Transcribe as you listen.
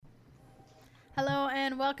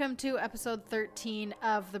welcome to episode 13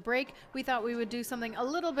 of The Break. We thought we would do something a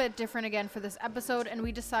little bit different again for this episode, and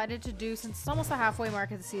we decided to do, since it's almost the halfway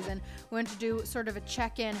mark of the season, we want to do sort of a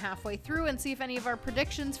check-in halfway through and see if any of our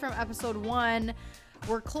predictions from episode 1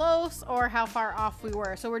 were close or how far off we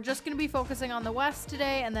were. So we're just going to be focusing on the West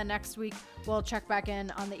today, and then next week we'll check back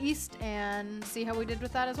in on the East and see how we did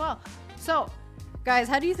with that as well. So, guys,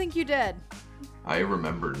 how do you think you did? I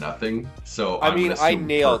remember nothing, so I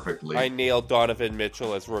nailed perfectly. I nailed Donovan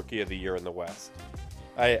Mitchell as Rookie of the Year in the West.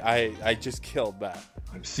 I just killed that.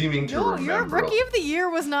 I'm seeming to remember. Your Rookie of the Year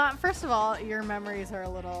was not. First of all, your memories are a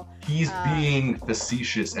little. He's being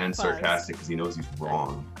facetious and sarcastic because he knows he's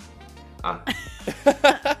wrong.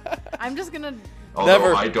 I'm just gonna.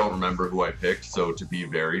 Although I don't remember who I picked, so to be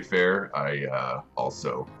very fair, I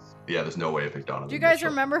also there's no way I picked Donovan. Do you guys Mitchell.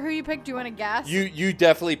 remember who you picked? Do you want to guess? You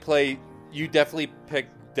definitely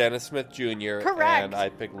picked Dennis Smith Jr. Correct. And I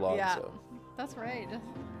picked Lonzo. Yeah, that's right.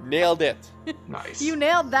 Nailed it. Nice. You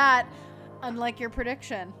nailed that, unlike your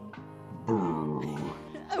prediction. Boo.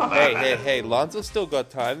 Hey, Lonzo's still got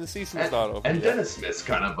time. The season's not over. And yet. Dennis Smith's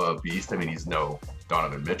kind of a beast. I mean, he's no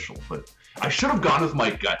Donovan Mitchell, but I should have gone with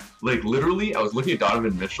my gut. Like literally, I was looking at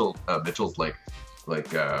Donovan Mitchell's like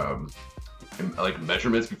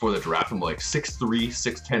measurements before the draft. I'm like 6'3",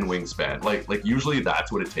 6'10" wingspan. Like usually that's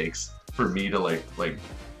what it takes for me to like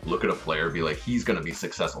look at a player and be like, he's gonna be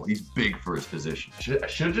successful. He's big for his position. I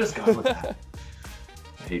should have just gone with that.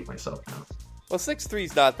 I hate myself now. Well,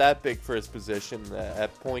 6'3" not that big for his position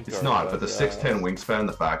at point guard. It's not, but the 6'10" wingspan,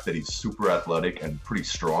 the fact that he's super athletic and pretty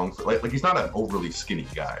strong, like he's not an overly skinny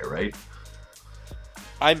guy, right?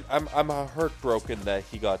 I'm heartbroken that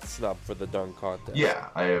he got snubbed for the dunk contest. Yeah,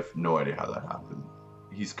 I have no idea how that happened.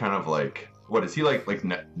 He's kind of like, what is he like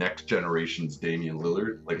next generation's Damian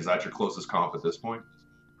Lillard? Like, is that your closest comp at this point?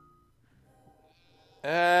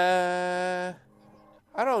 I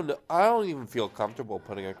don't know. I don't even feel comfortable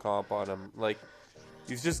putting a comp on him. Like,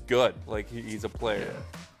 he's just good. Like, he's a player. Yeah.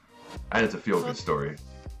 And it's a feel-good story.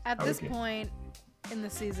 At this point in the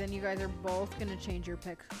season, you guys are both going to change your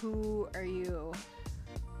pick. Who are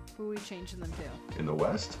we changing them to? In the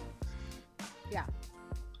West? Yeah.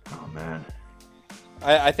 Oh, man.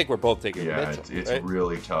 I think we're both taking Mitchell. It's right?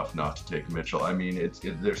 really tough not to take Mitchell. I mean,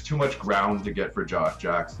 there's too much ground to get for Josh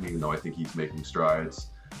Jackson, even though I think he's making strides.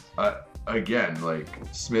 Again, like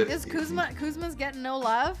Smith. Is Kuzma's getting no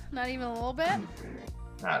love? Not even a little bit?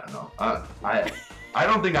 I don't know. I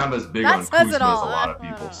don't think I'm as big That on says Kuzma it as a all. lot of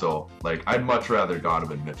people. So, like, I'd much rather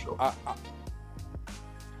Donovan Mitchell.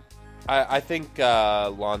 I think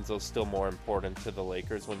Lonzo's still more important to the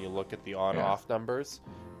Lakers when you look at the on-off numbers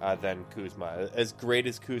than Kuzma. As great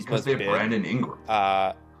as Kuzma's because they have been, Brandon Ingram,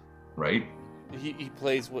 right? He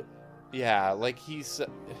plays with, he's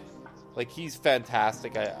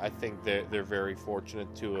fantastic. I think they're very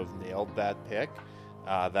fortunate to have nailed that pick.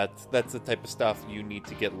 That's the type of stuff you need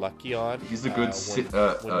to get lucky on. He's a good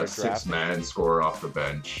six-man scorer off the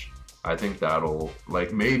bench. I think that'll,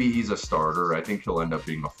 like, maybe he's a starter. I think he'll end up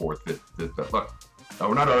being a fourth, fifth. Look,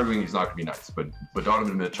 we're not arguing he's not going to be nice, but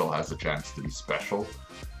Donovan Mitchell has a chance to be special.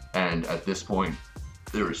 And at this point,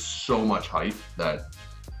 there is so much hype that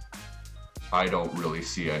I don't really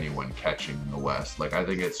see anyone catching in the West. Like, I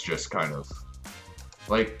think it's just kind of,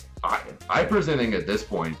 like, I personally think at this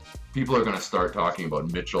point, people are going to start talking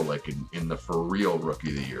about Mitchell, like, in the for real Rookie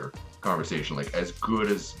of the Year conversation. Like, as good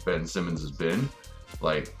as Ben Simmons has been,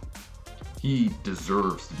 like, he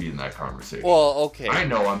deserves to be in that conversation. Well, okay. I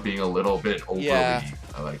know I'm being a little bit overly,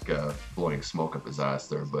 blowing smoke up his ass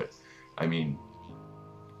there, but, I mean,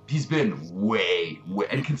 he's been way,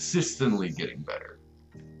 and consistently getting better.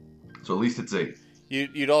 So at least it's a...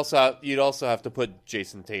 You'd also have to put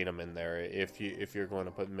Jason Tatum in there if you're going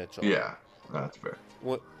to put Mitchell. Yeah, that's fair.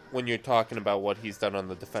 When you're talking about what he's done on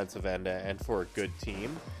the defensive end and for a good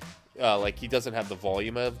team, like, he doesn't have the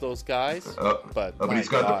volume of those guys, but he's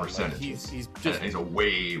got the Like, percentages. he's a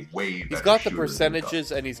way better he's got the shooter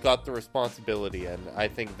percentages and he's got the responsibility, and I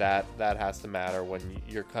think that has to matter when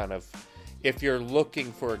you're kind of, if you're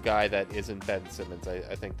looking for a guy that isn't Ben Simmons.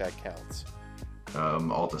 I think that counts.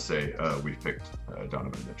 All to say, we picked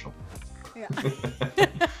Donovan Mitchell. Yeah.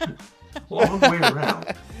 Long way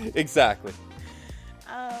around. Exactly.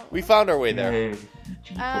 We found our way there.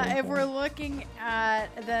 If we're looking at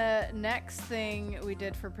the next thing we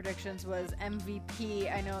did for predictions was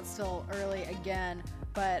MVP. I know it's still early again,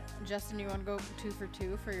 but Justin, you want to go 2 for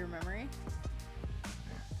 2 for your memory?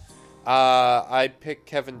 I picked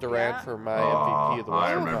Kevin Durant for my MVP of the Western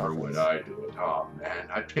I remember Conference. what I did. Oh man,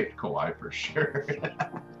 I picked Kawhi for sure.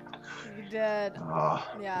 You did.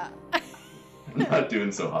 Yeah. I'm not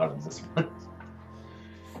doing so hot on this one.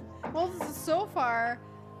 Well, so far,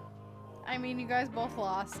 I mean, you guys both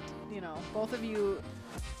lost. Both of you.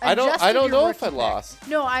 I don't know if I lost.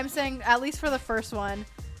 No, I'm saying at least for the first one.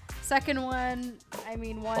 Second one, I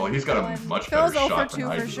mean, one. Oh, he's got a much better shot than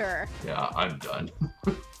I do. for sure. Yeah, I'm done.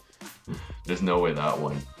 There's no way that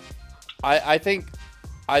one. I think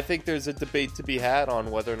there's a debate to be had on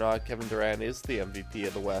whether or not Kevin Durant is the MVP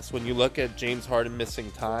of the West. When you look at James Harden missing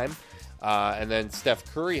time, and then Steph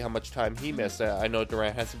Curry, how much time he missed. I know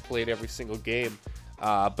Durant hasn't played every single game,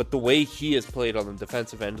 but the way he has played on the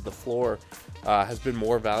defensive end of the floor has been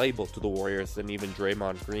more valuable to the Warriors than even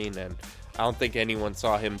Draymond Green, and I don't think anyone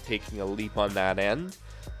saw him taking a leap on that end.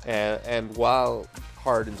 And while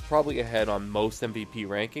Harden's probably ahead on most MVP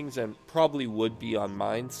rankings and probably would be on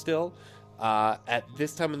mine still, at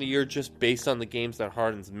this time of the year, just based on the games that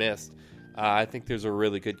Harden's missed, I think there's a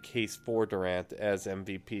really good case for Durant as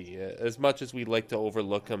MVP. As much as we'd like to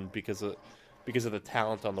overlook him because of the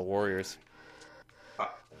talent on the Warriors.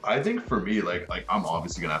 I think for me, like I'm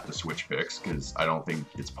obviously gonna have to switch picks because I don't think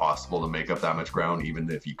it's possible to make up that much ground, even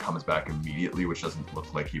if he comes back immediately, which doesn't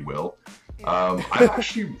look like he will. I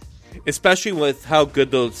actually, especially with how good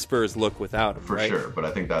those Spurs look without him, for right? sure. But I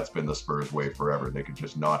think that's been the Spurs way forever. They could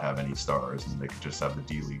just not have any stars, and they could just have the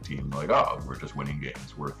D-League team. Like, oh, we're just winning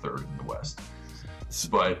games. We're third in the West.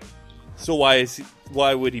 But so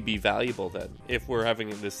why would he be valuable then? If we're having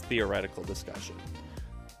this theoretical discussion.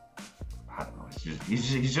 I don't know.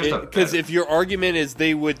 He's just because if your argument is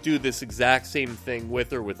they would do this exact same thing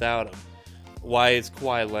with or without him, why is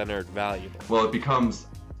Kawhi Leonard valuable? Well, it becomes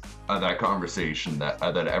that conversation that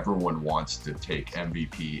everyone wants to take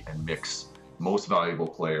MVP and mix most valuable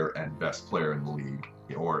player and best player in the league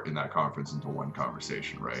or in that conference into one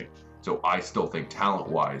conversation, right? So I still think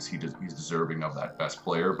talent-wise, he's deserving of that best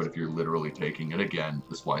player. But if you're literally taking it again,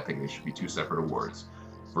 this is why I think they should be two separate awards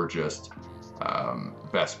for just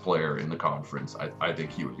best player in the conference. I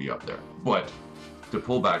think he would be up there. But to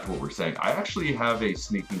pull back to what we're saying, I actually have a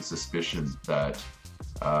sneaking suspicion that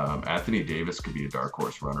Anthony Davis could be a dark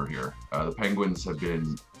horse runner here. The Penguins have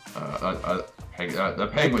been the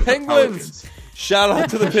Pelicans. Shout out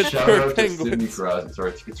to the Pittsburgh Penguins. Sidney Crosby.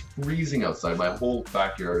 Sorry, it's freezing outside. My whole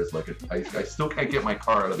backyard is like I still can't get my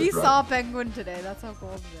car out of the driveway. He saw a penguin today. That's how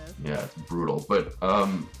cold it is. Yeah, it's brutal. But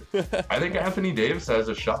I think Anthony Davis has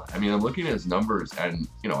a shot. I mean, I'm looking at his numbers, and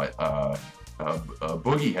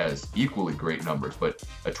Boogie has equally great numbers, but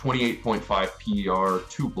a 28.5 PER,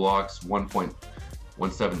 2 blocks,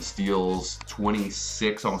 1.17 steals,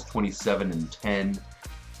 26, almost 27 and 10.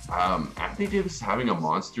 Anthony Davis is having a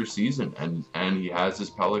monster season, and he has his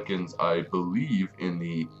Pelicans, I believe, in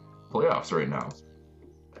the playoffs right now.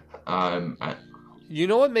 You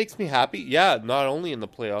know what makes me happy? Yeah, not only in the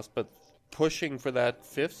playoffs, but pushing for that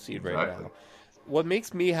 5th seed right now. What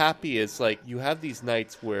makes me happy is, like, you have these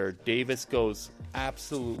nights where Davis goes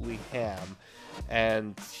absolutely ham,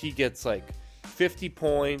 and he gets, like, 50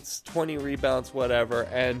 points, 20 rebounds, whatever,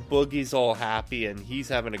 and Boogie's all happy, and he's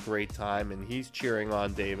having a great time, and he's cheering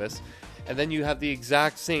on Davis. And then you have the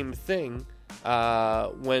exact same thing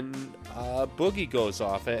when Boogie goes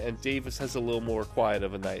off, and Davis has a little more quiet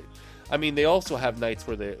of a night. I mean, they also have nights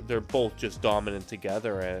where they're both just dominant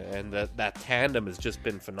together, and that tandem has just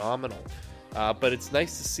been phenomenal. But it's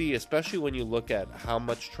nice to see, especially when you look at how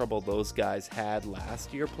much trouble those guys had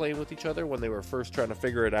last year playing with each other when they were first trying to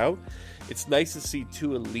figure it out. It's nice to see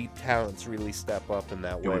two elite talents really step up in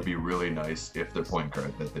that way. It would be really nice if their point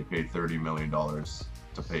guard that they paid $30 million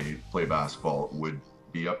to play basketball would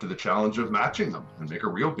be up to the challenge of matching them and make a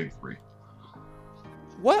real big three.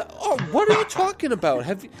 What? Oh, what are you talking about?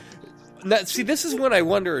 See, this is when I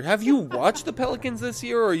wonder, have you watched the Pelicans this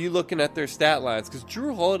year, or are you looking at their stat lines? Because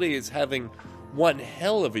Jrue Holiday is having one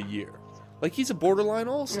hell of a year. Like, he's a borderline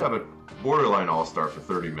all-star. Yeah, but borderline all-star for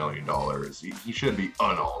 $30 million. He should be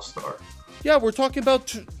an all-star. Yeah, we're talking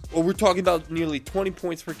about nearly 20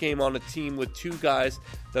 points per game on a team with two guys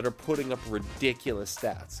that are putting up ridiculous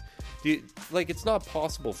stats. It's not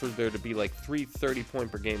possible for there to be, like, 3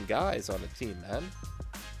 30-point-per-game guys on a team, man.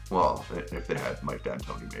 Well, if they had Mike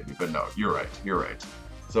D'Antoni, maybe. But no, you're right.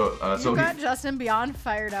 So, you got Justin beyond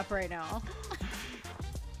fired up right now.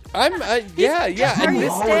 Yeah. Are you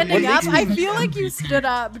standing up? I feel like you stood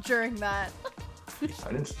up during that.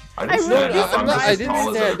 I didn't stand up. I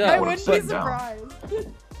didn't stand up. I wouldn't be surprised.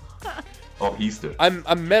 Oh, he stood.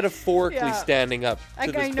 I'm metaphorically standing up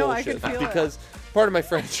to this bullshit. I can feel because part of my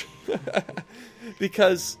French.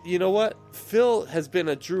 Because you know what, Phil has been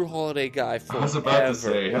a Jrue Holiday guy forever. I was about to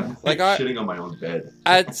say, I'm shitting on my own bed.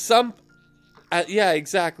 Yeah,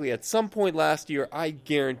 exactly. At some point last year, I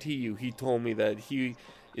guarantee you, he told me that he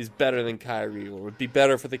is better than Kyrie, or would be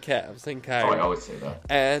better for the Cavs than Kyrie. Oh, I always say that.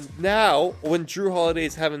 And now, when Jrue Holiday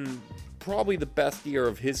is having probably the best year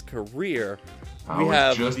of his career. I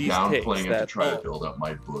was just downplaying it to try to build up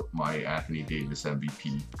my Anthony Davis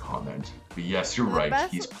MVP comment. But yes, you're right.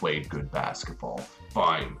 He's played good basketball.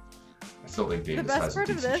 Fine. I still think Davis has a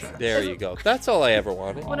decent chance. There you go. That's all I ever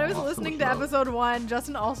wanted. When I was listening to episode 1,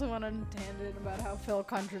 Justin also went on a tangent about how Phil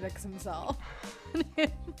contradicts himself.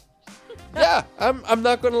 Yeah, I'm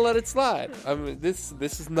not going to let it slide. I mean, this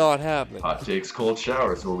is not happening. Hot takes, cold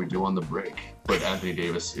showers, what we do on the break. But Anthony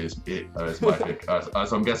Davis is my pick.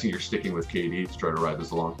 So I'm guessing you're sticking with KD to try to ride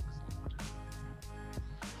this along.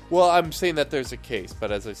 Well, I'm saying that there's a case,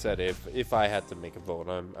 but as I said, if I had to make a vote,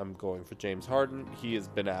 I'm going for James Harden. He has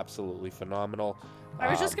been absolutely phenomenal. I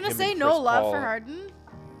was just gonna say no love for Harden.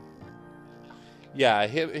 Yeah,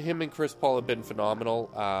 him and Chris Paul have been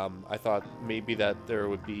phenomenal. I thought maybe that there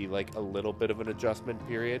would be like a little bit of an adjustment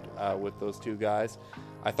period with those two guys.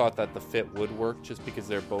 I thought that the fit would work just because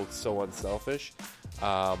they're both so unselfish.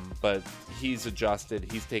 But he's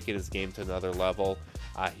adjusted. He's taken his game to another level.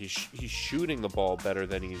 He's shooting the ball better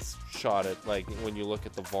than he's shot it. Like when you look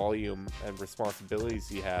at the volume and responsibilities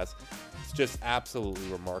he has, it's just absolutely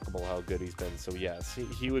remarkable how good he's been. So yes,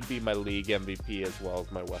 he would be my league MVP as well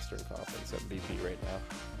as my Western Conference MVP right now.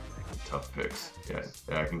 Tough picks. Yeah,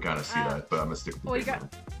 I can kind of see that, but I'm gonna stick with the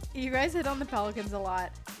you guys hit on the Pelicans a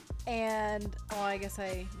lot. And, I guess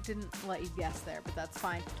I didn't let you guess there, but that's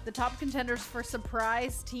fine. The top contenders for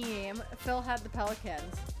surprise team, Phil had the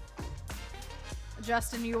Pelicans.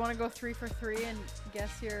 Justin, you want to go 3 for 3 and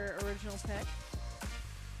guess your original pick?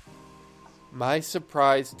 My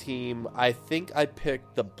surprise team, I think I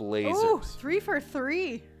picked the Blazers. Ooh, 3 for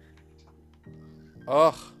 3.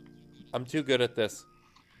 Ugh, I'm too good at this.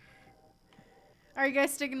 Are you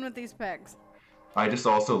guys sticking with these picks? I just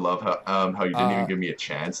also love how you didn't even give me a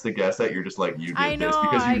chance to guess that. You're just like, you did this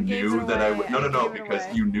because you knew that I would. No,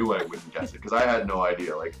 because you knew I wouldn't guess it because I had no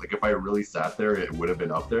idea. Like if I really sat there, it would have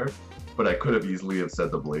been up there. But I could have easily have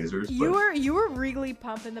said the Blazers. You were really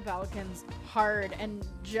pumping the Pelicans hard, and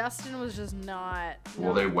Justin was just not.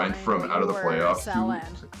 Well, they went from out of the playoffs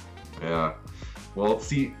to. Yeah. Well,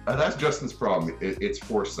 see, that's Justin's problem. It's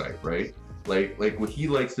foresight, right? Like what he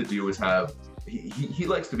likes to do is have. He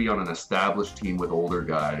likes to be on an established team with older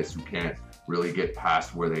guys who can't really get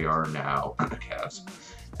past where they are now, Cavs,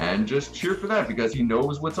 and just cheer for that because he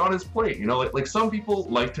knows what's on his plate. You know, like some people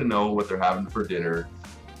like to know what they're having for dinner.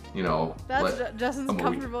 You know, that's Justin's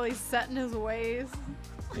comfortable. He's set in his ways.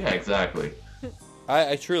 Yeah, exactly.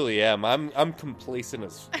 I truly am. I'm complacent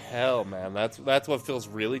as hell, man. That's what Phil's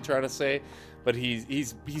really trying to say, but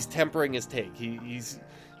he's tempering his take.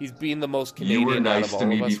 He's being the most Canadian you were nice out of all to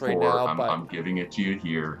me of us before. right now. I'm giving it to you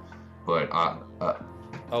here, but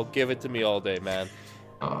oh, give it to me all day, man.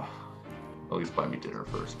 At least buy me dinner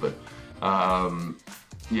first. But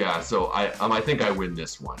yeah. So I think I win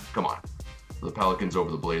this one. Come on, the Pelicans over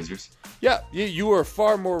the Blazers. Yeah, you are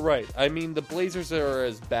far more right. I mean, the Blazers are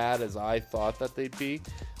as bad as I thought that they'd be.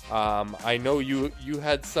 I know you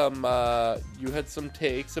had some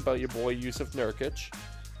takes about your boy Jusuf Nurkic.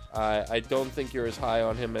 I don't think you're as high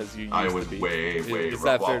on him as you used to be. I was way. Is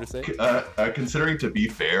that fair to say? Considering, to be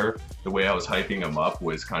fair, the way I was hyping him up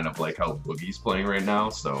was kind of like how Boogie's playing right now.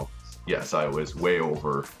 So, yes, I was way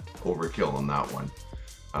overkill on that one.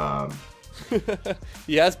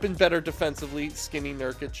 He has been better defensively. Skinny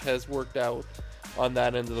Nurkic has worked out on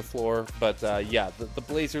that end of the floor. But, the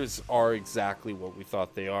Blazers are exactly what we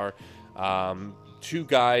thought they are. Two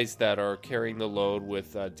guys that are carrying the load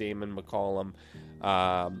with Damon McCollum.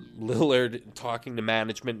 Lillard talking to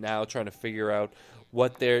management now, trying to figure out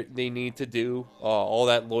what they need to do. All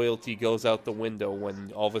that loyalty goes out the window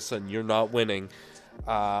when all of a sudden you're not winning.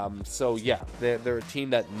 So yeah, they're a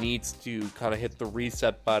team that needs to kind of hit the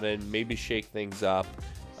reset button, maybe shake things up.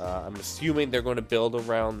 I'm assuming they're going to build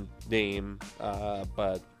around Dame,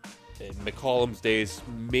 but McCollum's days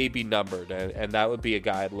may be numbered, and that would be a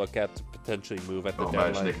guy I'd look at to potentially move at the deadline.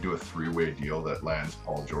 Imagine they could do a 3-way deal that lands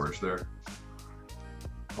Paul George there.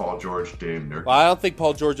 Paul George, Dame, Nurkic. Well, I don't think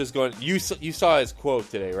Paul George is going. You saw his quote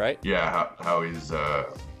today, right? Yeah, how he's. I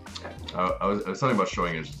was talking about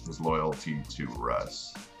showing his loyalty to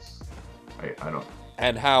Russ. I don't.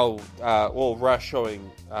 And how Russ showing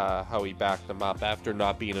how he backed them up after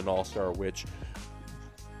not being an All-Star, which,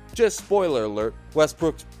 just spoiler alert,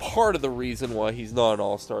 Westbrook's part of the reason why he's not an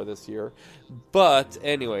All-Star this year. But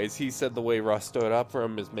anyways, he said the way Russ stood up for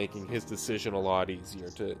him is making his decision a lot easier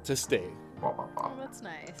to stay. Oh, that's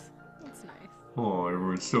nice. That's nice. Oh,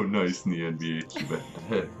 everyone's so nice in the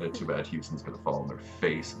NBA. Too bad Houston's going to fall on their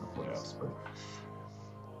face in the playoffs. But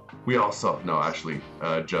we all saw. No, actually,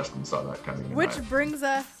 Justin saw that coming. Which brings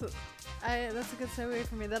us. That's a good segue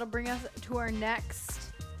for me. That'll bring us to our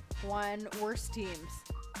next 1 worst teams.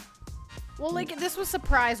 Well, like, this was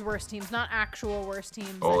surprise worst teams, not actual worst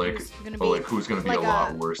teams. Oh, like, who's going to be a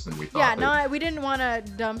lot worse than we thought? Yeah, no, we didn't want to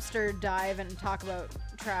dumpster dive and talk about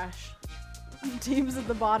trash teams at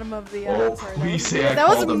the bottom of the. Please say I that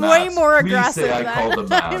called the was Mavs. way more aggressive than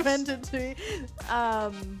I meant it to be.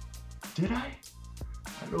 Did I?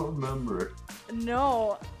 I don't remember.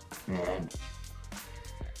 No. Man.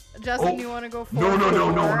 Justin, you want to go for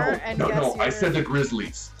No. I said the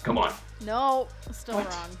Grizzlies. Come on. No, still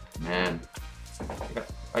wrong. Man.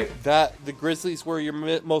 The Grizzlies were your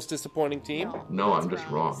most disappointing team? No, I'm just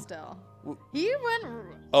wrong. Still. He went...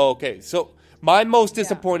 Oh, okay. So, my most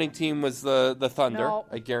disappointing team was the Thunder. No.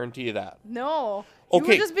 I guarantee you that. No.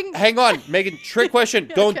 Okay, hang on, Megan. Trick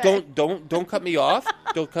question. Don't cut me off.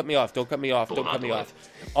 Don't cut me off.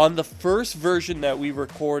 On the first version that we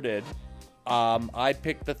recorded, I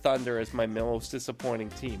picked the Thunder as my most disappointing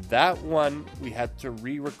team. That one we had to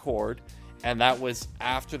re-record, and that was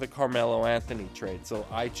after the Carmelo Anthony trade. So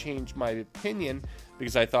I changed my opinion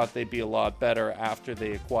because I thought they'd be a lot better after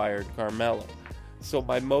they acquired Carmelo. So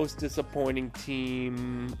my most disappointing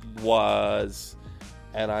team was,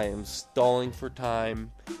 and I am stalling for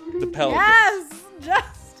time, the Pelicans.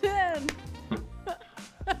 Yes, Justin.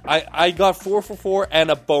 I got 4 for 4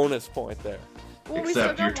 and a bonus point there. Well,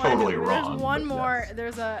 Except you're totally wrong. There's one more. Yes.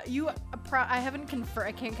 There's I haven't confirmed.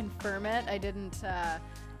 I can't confirm it. I didn't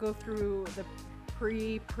go through the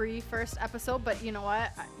pre first episode, but you know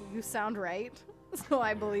what? You sound right. So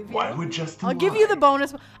I believe you. Why would Justin I'll give you the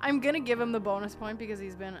bonus. I'm going to give him the bonus point because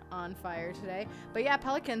he's been on fire today. But yeah,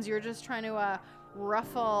 Pelicans, you're just trying to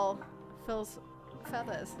ruffle Phil's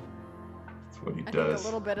feathers. That's what he I does. think a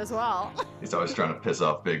little bit as well. He's always trying to piss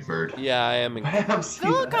off Big Bird. Yeah, I am. I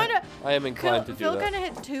am inclined to do Phil that. kind of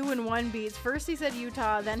hit 2 in 1 beats. First he said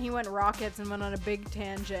Utah, then he went Rockets and went on a big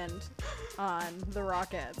tangent on the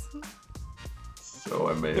Rockets. So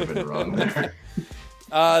I may have been wrong there.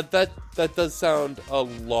 That does sound a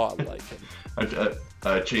lot like him.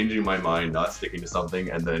 Changing my mind, not sticking to something,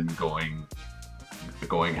 and then going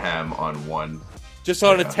ham on one. Just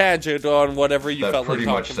on a tangent on whatever you felt like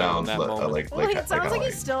talking about in that moment. It sounds like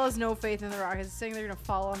he still has no faith in the Rockets. He's saying they're going to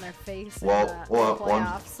fall on their face in the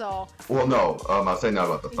playoffs. No, I was saying that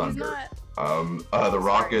about the Thunder. The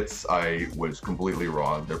Rockets, I was completely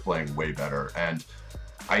wrong. They're playing way better, and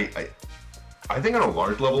I think on a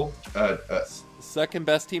large level, second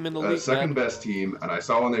best team in the league. Second best team, and I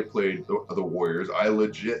saw when they played the Warriors. I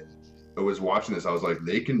was watching this. I was like,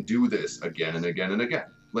 they can do this again and again and again.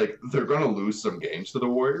 Like, they're going to lose some games to the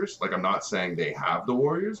Warriors. Like, I'm not saying they have the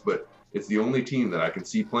Warriors, but it's the only team that I can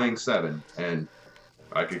see playing 7, and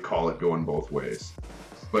I could call it going both ways.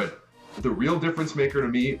 But the real difference maker to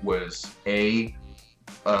me was,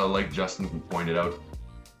 like Justin pointed out,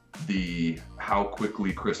 how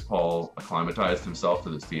quickly Chris Paul acclimatized himself to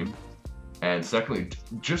this team. And secondly,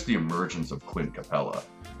 just the emergence of Clint Capella.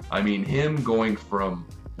 I mean, him going from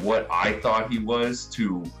what I thought he was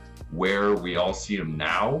to where we all see him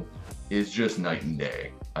now is just night and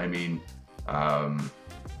day. I mean,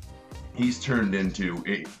 he's turned into,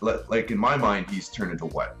 like in my mind, he's turned into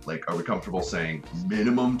what? Like, are we comfortable saying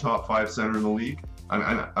minimum top 5 center in the league?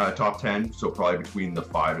 I'm top 10, so probably between the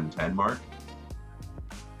 5 and 10 mark.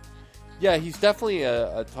 Yeah, he's definitely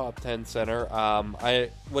a top 10 center.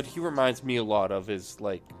 What he reminds me a lot of is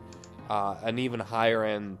like an even higher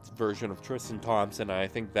end version of Tristan Thompson. And I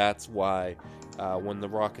think that's why when the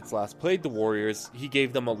Rockets last played the Warriors, he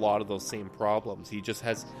gave them a lot of those same problems. He just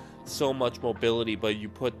has so much mobility, but you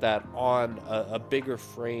put that on a bigger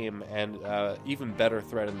frame and even better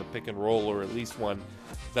threat in the pick and roll, or at least one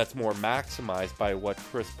that's more maximized by what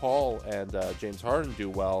Chris Paul and James Harden do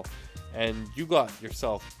well. And you got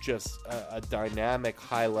yourself just a dynamic,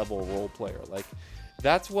 high-level role player. Like,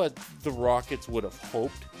 that's what the Rockets would have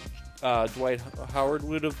hoped Dwight Howard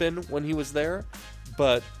would have been when he was there.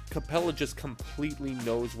 But Capella just completely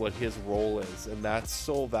knows what his role is, and that's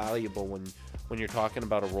so valuable when you're talking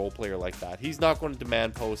about a role player like that. He's not going to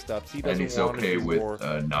demand post-ups. He doesn't and he's want okay to do with more,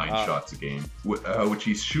 9 shots a game, which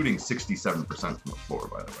he's shooting 67% from the floor,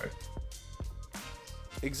 by the way.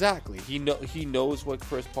 Exactly. He knows what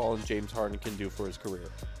Chris Paul and James Harden can do for his career,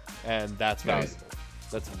 and that's valuable.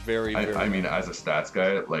 That's very, very I mean, as a stats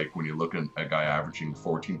guy, like when you look at a guy averaging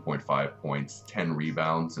 14.5 points, 10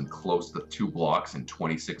 rebounds, and close to 2 blocks in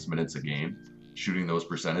 26 minutes a game, shooting those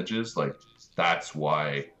percentages, like that's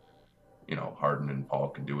why, Harden and Paul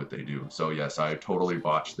can do what they do. So yes, I totally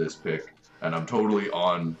botched this pick, and I'm totally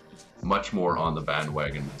much more on the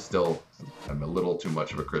bandwagon. Still, I'm a little too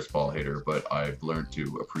much of a Chris Paul hater, but I've learned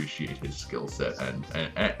to appreciate his skill set.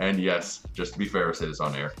 And yes, just to be fair, I say this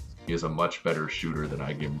on air, He is a much better shooter than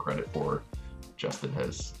I give him credit for. Justin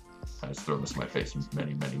has thrown this in my face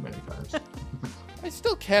many, many, many times. I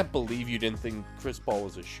still can't believe you didn't think Chris Paul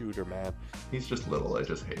was a shooter, man. He's just little. I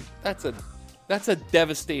just hate. That's a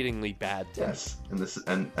devastatingly bad take. Yes,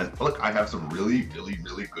 and look, I have some really, really,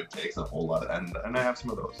 really good takes on a whole lot, and I have some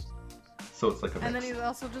of those. So it's like a mix. And then he's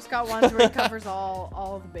also just got ones where he covers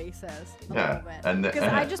all the bases a little bit. And because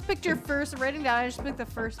I just picked your first writing down. I just picked the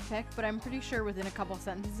first pick, but I'm pretty sure within a couple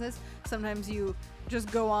sentences, sometimes you just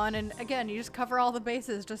go on and again you just cover all the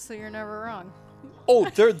bases just so you're never wrong. Oh,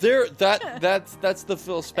 that's the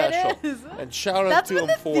Phil special. It is. And shout out to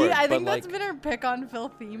him for it. I think that's been our pick on Phil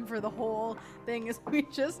theme for the whole thing is we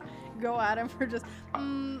just go at him for just.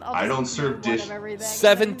 I don't serve dishes.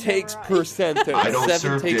 7 takes per sentence. I don't 7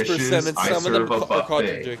 serve takes dishes. per sentence. I Some serve of them a are buffet.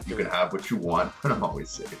 contradictory. You can have what you want, but I'm always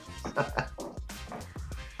safe.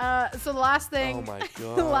 So the last thing, Oh my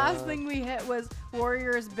God. the last thing we hit was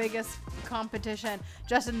Warriors' biggest competition.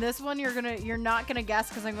 Justin, this one you're not gonna guess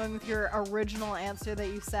because I'm going with your original answer that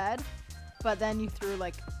you said, but then you threw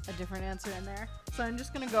like a different answer in there. So I'm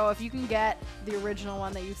just gonna go. If you can get the original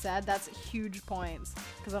one that you said, that's huge points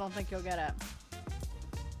because I don't think you'll get it.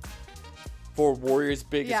 For Warriors'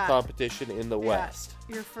 biggest Yeah. competition in the West.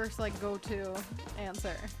 Your first go-to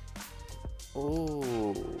answer.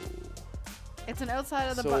 Oh. It's an outside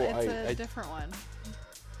of the So it's I a different one.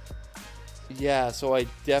 Yeah, so I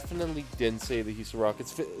definitely didn't say the Houston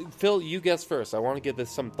Rockets. Phil, you guess first. I want to give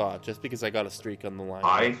this some thought, just because I got a streak on the line.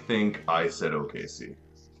 I think I said OKC.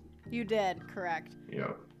 You did, correct.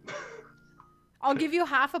 Yeah. I'll give you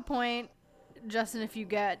half a point, Justin, if you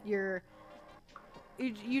get your...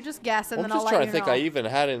 You just guess, and I'm then just I'll trying let to you think. know. I even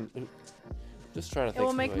hadn't... Just trying to think. It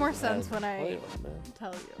will make who I more even sense had when I play on, man.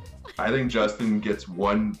 tell you. I think Justin gets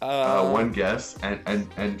one guess,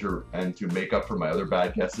 and to make up for my other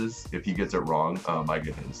bad guesses, if he gets it wrong, I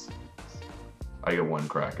get his. I get one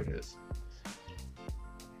crack at his.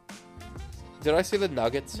 Did I say the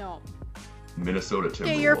Nuggets? No. Minnesota Timberwolves.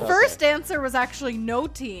 Okay, your first answer was actually no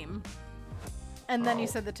team. And then you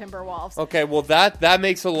said the Timberwolves. Okay, well that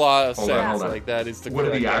makes a lot of Hold sense. on. Like that is the What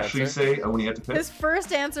did he correct actually answer. say when he had to pick? His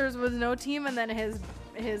first answer was no team, and then his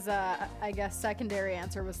I guess secondary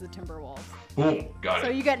answer was the Timberwolves. Boom, got So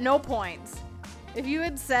it. you get no points. If you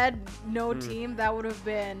had said no team, that would have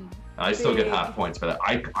been. I still get big. half points for that.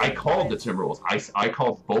 I called the Timberwolves. I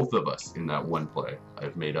called both of us in that one play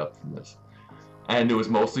I've made up from this. And it was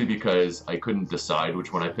mostly because I couldn't decide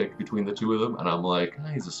which one I picked between the two of them. And I'm like,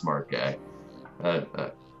 he's a smart guy.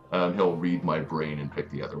 He'll read my brain and pick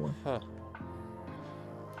the other one. Huh.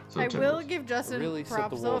 So I will Timberwolves. give Justin Really said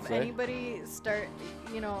props the though. Wolves, If eh? anybody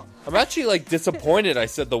I'm actually disappointed I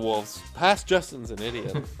said the Wolves. Past Justin's an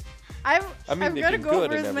idiot. I've they've got to been go good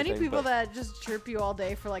over and as many everything, people but- that just chirp you all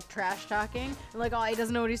day for trash talking. Like, oh, he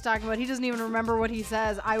doesn't know what he's talking about. He doesn't even remember what he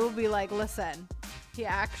says. I will be like, listen, he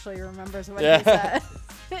actually remembers what he says.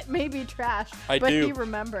 It may be trash, but do. he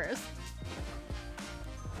remembers.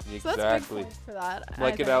 So that's big Exactly. points for that. I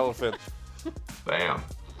Like an think. elephant. Bam.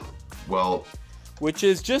 Well, Which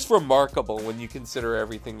is just remarkable when you consider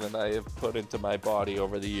everything that I have put into my body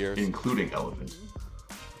over the years. including elephant.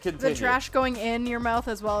 Continue. The trash going in your mouth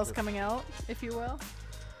as well as coming out, if you will.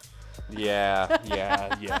 Yeah.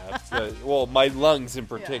 Well, my lungs in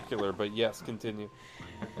particular, but yes, continue.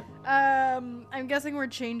 I'm guessing we're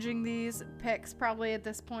changing these picks probably at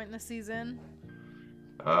this point in the season.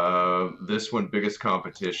 This one, biggest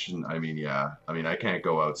competition. I mean, yeah. I mean, I can't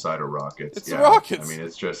go outside of Rockets. It's yeah. the Rockets. I mean,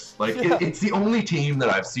 it's just like Yeah. it's the only team that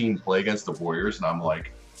I've seen play against the Warriors, and I'm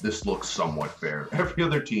like, this looks somewhat fair. Every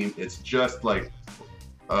other team, it's just like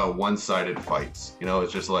one-sided fights. You know,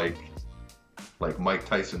 it's just like Mike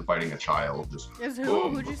Tyson fighting a child. Just Is who?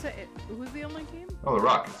 boom. Who'd you say? Who's the only team? Oh, the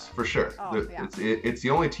Rockets, for sure. Oh, yeah. It's the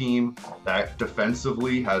only team that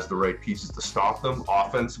defensively has the right pieces to stop them,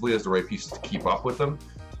 offensively has the right pieces to keep up with them,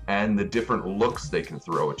 and the different looks they can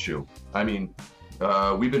throw at you. I mean,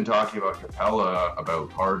 we've been talking about Capella,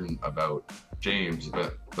 about Harden, about James,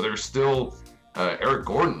 but there's still Eric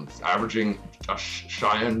Gordon's averaging just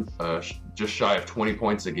shy of 20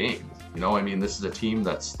 points a game. You know, I mean, this is a team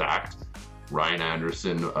that's stacked. Ryan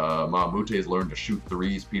Anderson, Mahmoud learned to shoot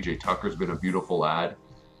threes. PJ Tucker's been a beautiful lad.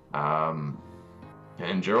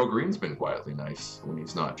 And Gerald Green's been quietly nice when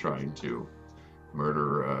he's not trying to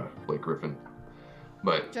murder Blake Griffin.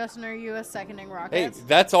 But Justin, are you a seconding Hey, Rockets?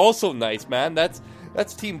 that's also nice, man. That's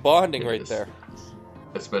team bonding It right is. there.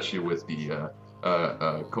 especially with the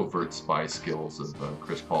covert spy skills of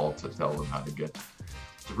Chris Paul to tell them how to get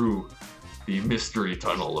through the mystery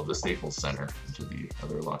tunnel of the Staples Center into the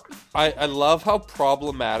other locker. I love how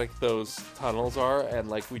problematic those tunnels are, and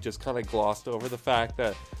we just kind of glossed over the fact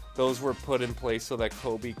that those were put in place so that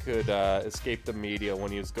Kobe could escape the media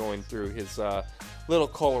when he was going through his little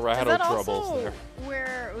Colorado troubles also there.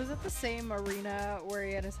 Where was it the same arena where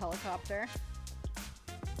he had his helicopter?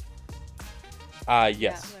 Yes.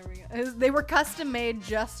 Yeah, there we go. They were custom made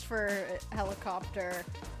just for helicopter.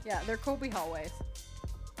 Yeah, they're Kobe hallways.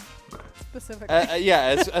 Specifically.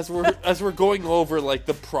 As we're going over like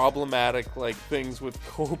the problematic like things with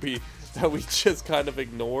Kobe that we just kind of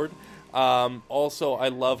ignored. Also, I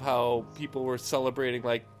love how people were celebrating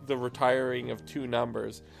like the retiring of 2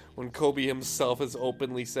 numbers when Kobe himself has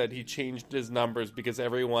openly said he changed his numbers because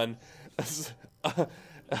everyone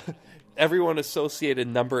associated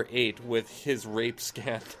number 8 with his rape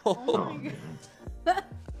scandal. Oh,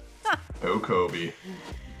 oh, Kobe.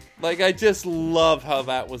 Like, I just love how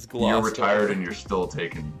that was glossed. You're retired and you're still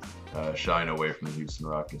taking shine away from the Houston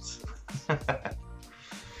Rockets.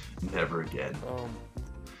 Never again.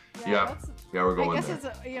 Yeah, we're going I guess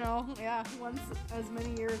there. It's, once as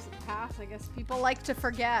many years pass, I guess people like to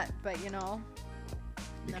forget, but never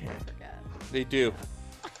forget. They do.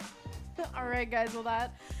 All right, guys,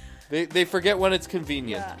 well They forget when it's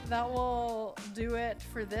convenient. Yeah, that will do it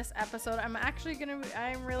for this episode. I'm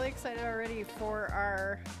really excited already for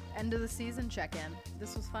our end of the season check-in.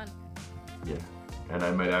 This was fun. Yeah, and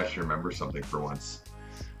I might actually remember something for once.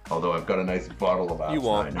 Although I've got a nice bottle of Absinthe. You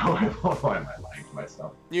won't. I know I won't. Why am I lying to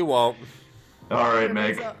myself? You won't. All right,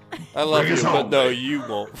 Meg. I love you, but no, you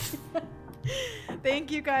won't.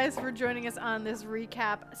 Thank you guys for joining us on this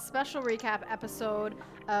special recap episode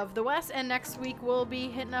of the West. And next week we'll be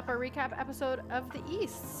hitting up a recap episode of the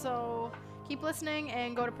East. So keep listening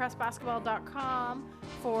and go to pressbasketball.com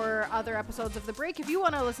for other episodes of The Break. If you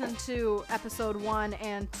want to listen to episode 1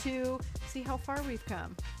 and 2, see how far we've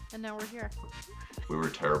come. And now we're here. We were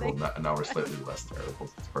terrible, now we're slightly less terrible.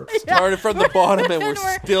 It's perfect. Yeah. Started from the bottom and we're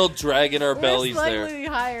still dragging our bellies there. We're slightly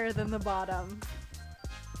higher than the bottom.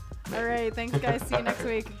 All right, thanks guys. See you next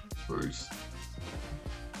week. Peace.